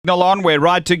On, we're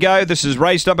right to go. This is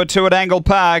race number 2 at Angle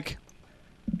Park.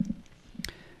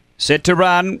 Set to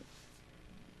run.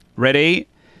 Ready.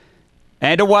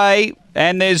 And away.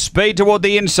 And there's speed toward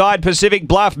the inside. Pacific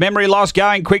Bluff. Memory Loss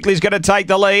going quickly is going to take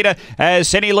the lead.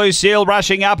 Senny Lucille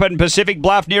rushing up, and Pacific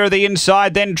Bluff nearer the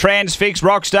inside. Then Transfix,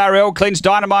 Rockstar L, Clint's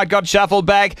Dynamite got shuffled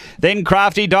back. Then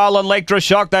Crafty Dial and Electra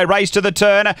Shock. They race to the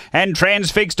turn. And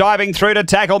Transfix diving through to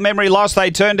tackle Memory Loss.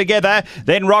 They turn together.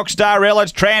 Then Rockstar L.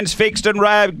 It's Transfixed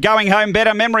and going home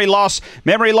better. Memory Loss.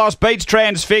 Memory Loss beats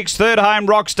Transfix. Third home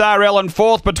Rockstar L, and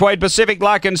fourth between Pacific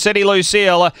Luck and Senny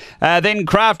Lucille. Then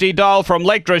Crafty Dial from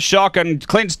Electra Shock and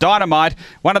Clint's Dynamite.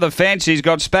 One of the fancies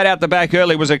got spat out the back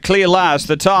early, was a clear last.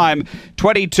 The time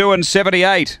 22 and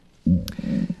 78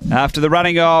 after the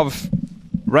running of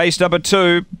race number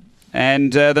 2,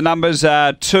 and the numbers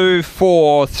are 2,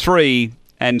 4, 3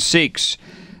 and 6.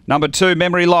 Number 2,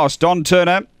 Memory Loss, Don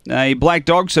Turner, a black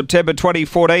dog, September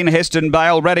 2014, Heston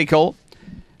Bale, Radical.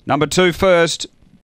 Number 2 first,